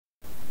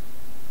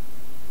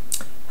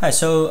Hi,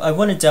 so I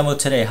want to demo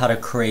today how to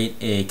create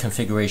a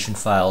configuration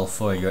file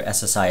for your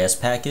SSIS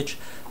package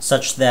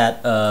such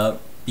that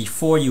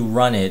before you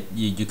run it,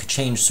 you could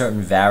change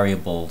certain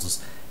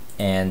variables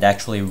and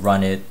actually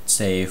run it,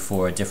 say,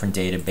 for a different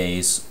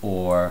database,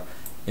 or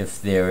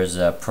if there's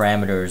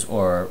parameters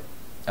or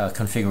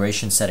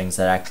configuration settings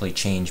that actually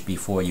change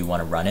before you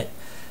want to run it.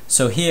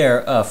 So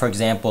here, for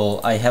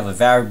example, I have a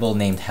variable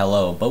named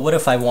hello, but what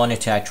if I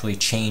wanted to actually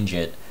change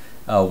it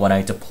when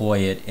I deploy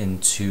it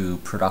into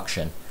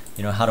production?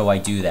 How do I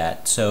do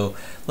that? So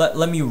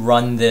let me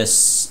run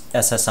this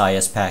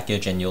SSIS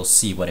package and you'll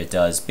see what it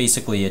does.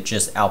 Basically, it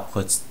just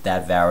outputs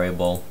that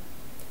variable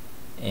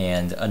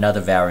and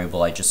another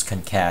variable. I just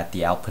concat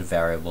the output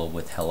variable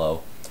with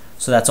hello.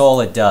 So that's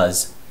all it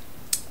does.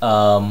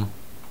 The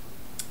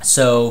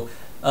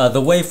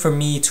way for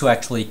me to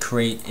actually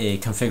create a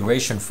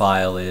configuration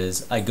file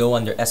is I go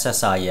under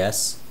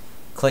SSIS,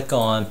 click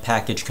on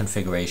package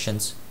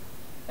configurations,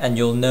 and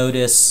you'll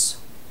notice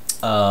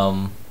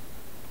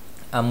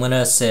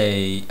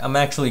I'm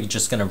actually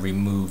just gonna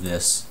remove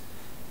this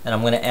and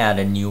I'm gonna add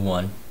a new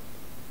one,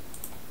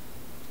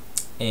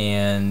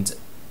 and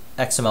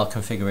XML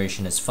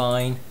configuration is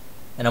fine,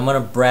 and I'm gonna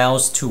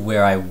browse to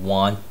where I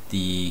want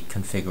the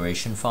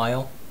configuration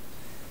file.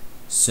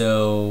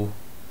 So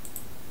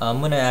I'm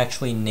gonna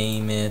actually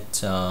name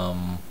it,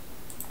 I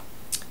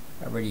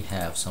already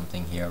have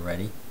something here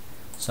already,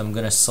 so I'm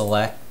gonna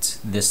select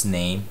this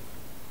name,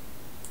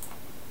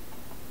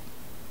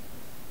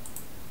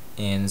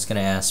 and it's going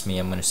to ask me,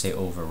 I'm going to say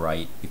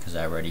overwrite because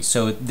I already,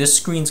 so this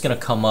screen's going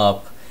to come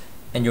up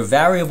and your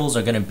variables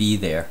are going to be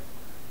there.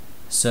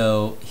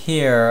 So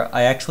here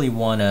I actually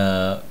want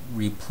to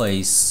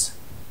replace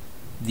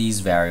these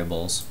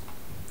variables,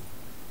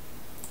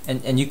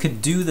 and you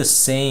could do the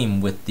same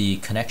with the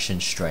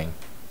connection string,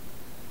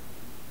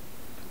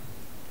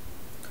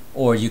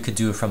 or you could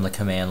do it from the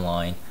command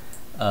line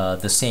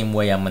the same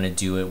way I'm going to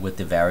do it with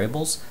the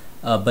variables.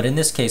 But in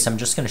this case, I'm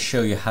just going to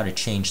show you how to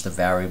change the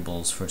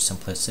variables for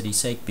simplicity's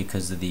sake,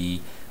 because of the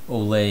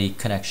Olay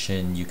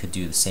connection you could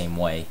do the same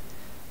way.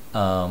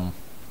 So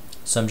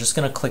I'm just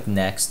going to click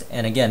next,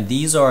 and again,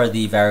 these are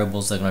the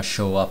variables that are going to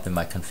show up in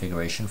my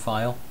configuration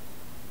file,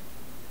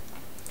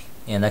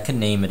 and I can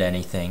name it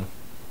anything,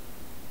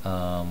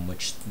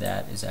 which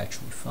that is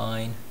actually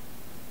fine.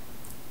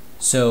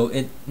 So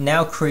it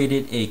now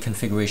created a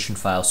configuration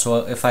file.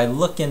 So if I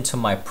look into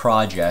my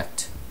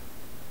project,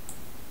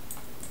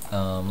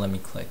 let me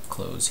click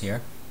close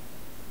here.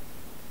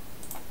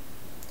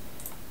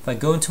 If I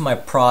go into my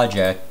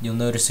project, you'll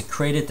notice it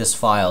created this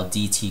file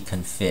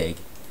dtconfig,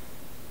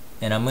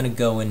 and I'm going to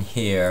go in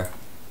here,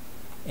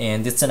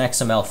 and it's an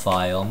XML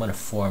file. I'm going to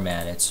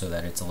format it so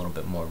that it's a little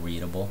bit more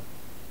readable.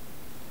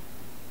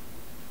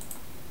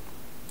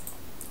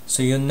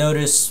 So you'll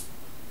notice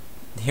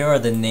here are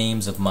the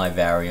names of my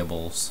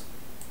variables,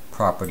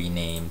 property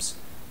names,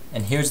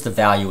 and here's the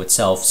value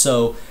itself.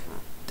 So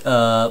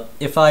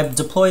if I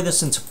deploy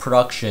this into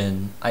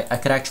production, I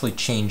could actually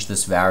change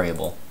this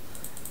variable.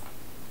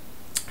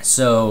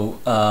 So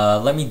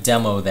let me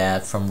demo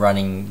that from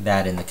running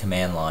that in the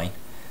command line.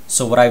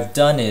 So what I've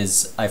done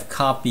is I've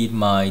copied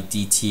my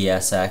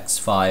dtsx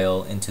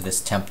file into this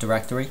temp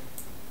directory,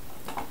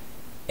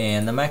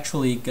 and I'm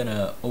actually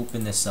gonna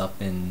open this up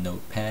in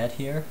Notepad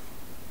here.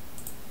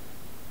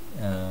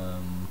 Yeah,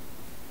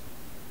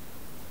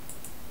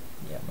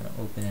 I'm gonna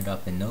open it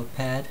up in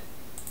Notepad.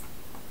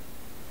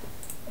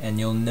 And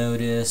you'll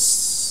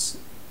notice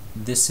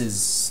this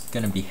is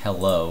going to be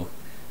hello.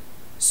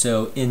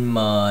 So in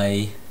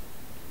my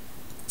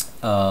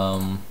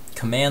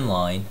command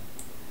line,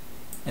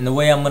 and the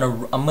way I'm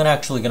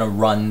actually gonna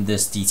run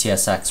this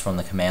dtsx from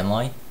the command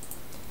line.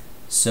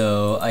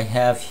 So I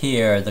have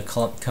here the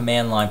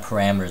command line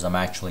parameters I'm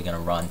actually going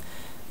to run.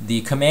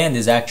 The command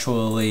is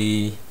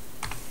actually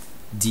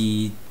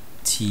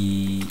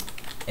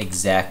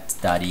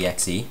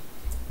dtexec.exe,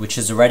 which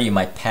is already in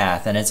my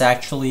path, and it's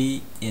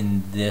actually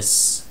in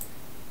this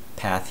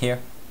path here,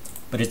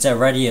 but it's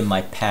already in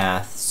my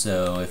path.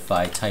 So if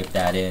I type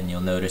that in,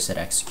 you'll notice it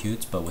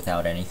executes, but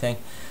without anything.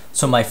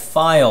 So my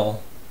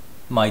file,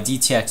 my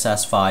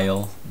dtxs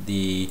file,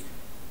 the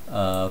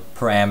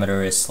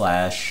parameter is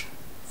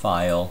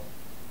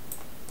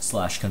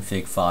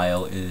 /file/config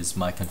file is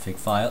my config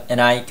file, and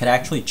I could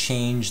actually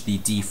change the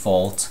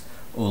default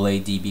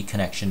Olay DB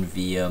connection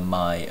via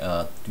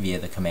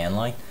the command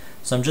line.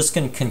 So I'm just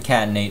going to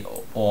concatenate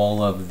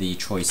all of the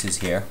choices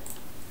here,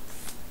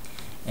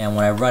 and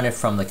when I run it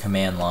from the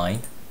command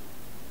line,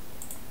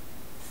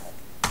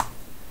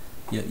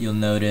 you'll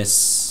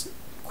notice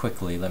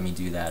quickly, let me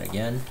do that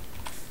again.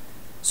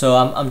 So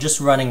I'm just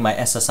running my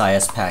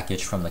SSIS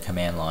package from the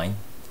command line.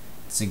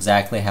 It's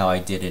exactly how I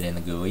did it in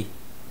the GUI.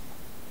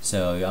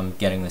 So I'm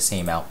getting the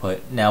same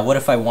output. Now what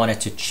if I wanted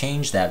to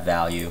change that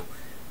value?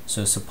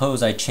 So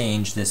suppose I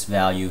change this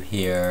value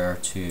here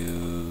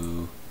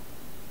to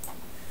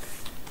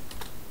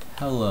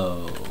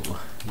hello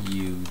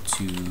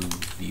YouTube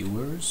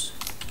viewers,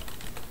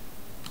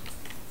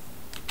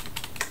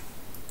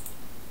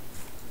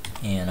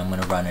 and I'm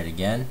going to run it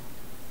again.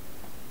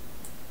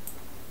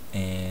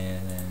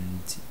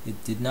 and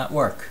it did not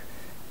work.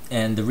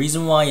 And the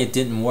reason why it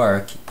didn't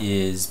work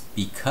is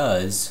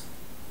because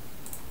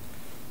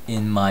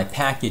in my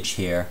package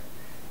here,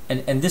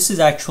 and this is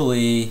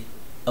actually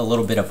a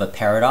little bit of a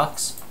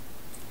paradox,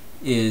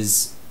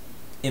 is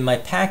in my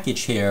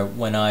package here,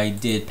 when I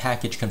did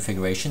package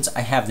configurations,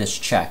 I have this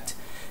checked.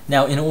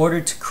 Now, in order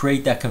to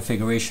create that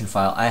configuration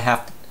file, I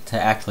have to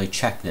actually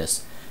check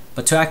this.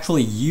 But to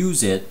actually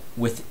use it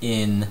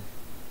within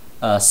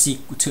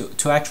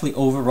to actually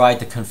override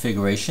the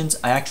configurations,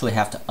 I actually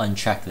have to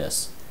uncheck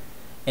this.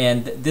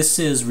 And this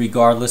is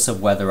regardless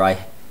of whether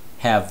I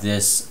have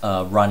this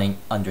running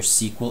under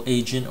SQL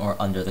agent or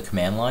under the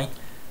command line.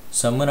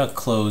 So I'm going to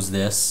close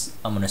this.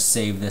 I'm going to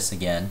save this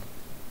again.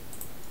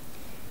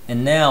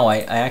 And now I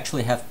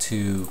actually have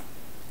to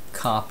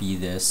copy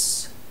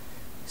this,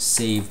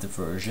 save the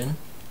version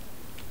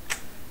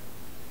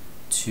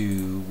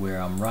to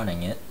where I'm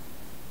running it.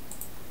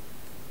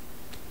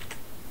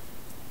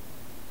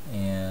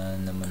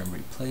 And I'm going to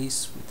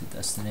replace with the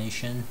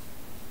destination.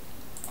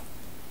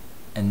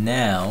 And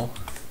now,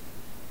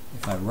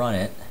 if I run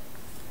it,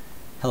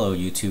 hello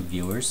YouTube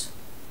viewers.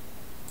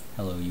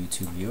 Hello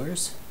YouTube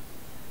viewers.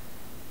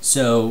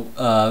 So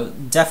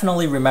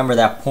definitely remember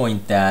that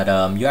point that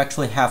you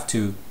actually have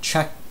to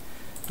check.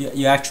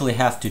 You actually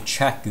have to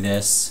check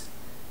this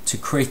to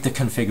create the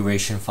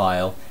configuration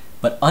file,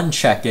 but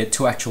uncheck it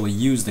to actually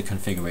use the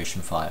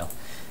configuration file,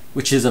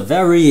 which is a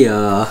very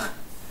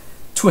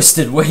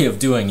twisted way of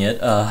doing it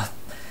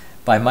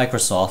by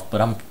Microsoft,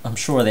 but I'm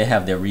sure they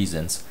have their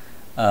reasons.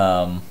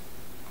 Once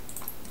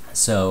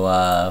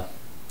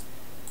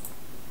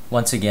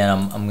again,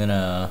 I'm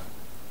gonna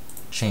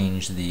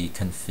change the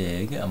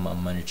config. I'm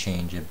gonna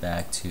change it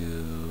back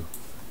to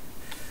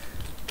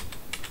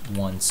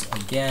once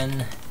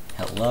again.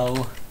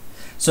 Hello.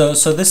 So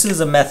this is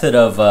a method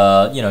of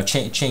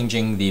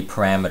changing the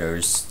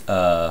parameters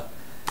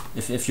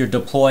if you're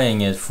deploying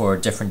it for a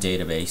different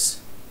database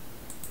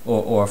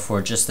or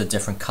for just a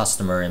different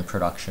customer in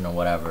production or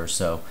whatever.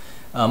 So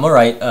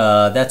alright,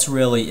 that's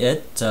really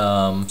it.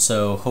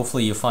 So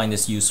hopefully you find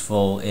this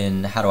useful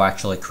in how to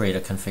actually create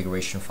a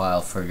configuration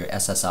file for your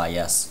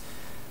SSIS.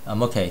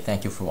 Okay,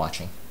 thank you for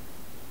watching.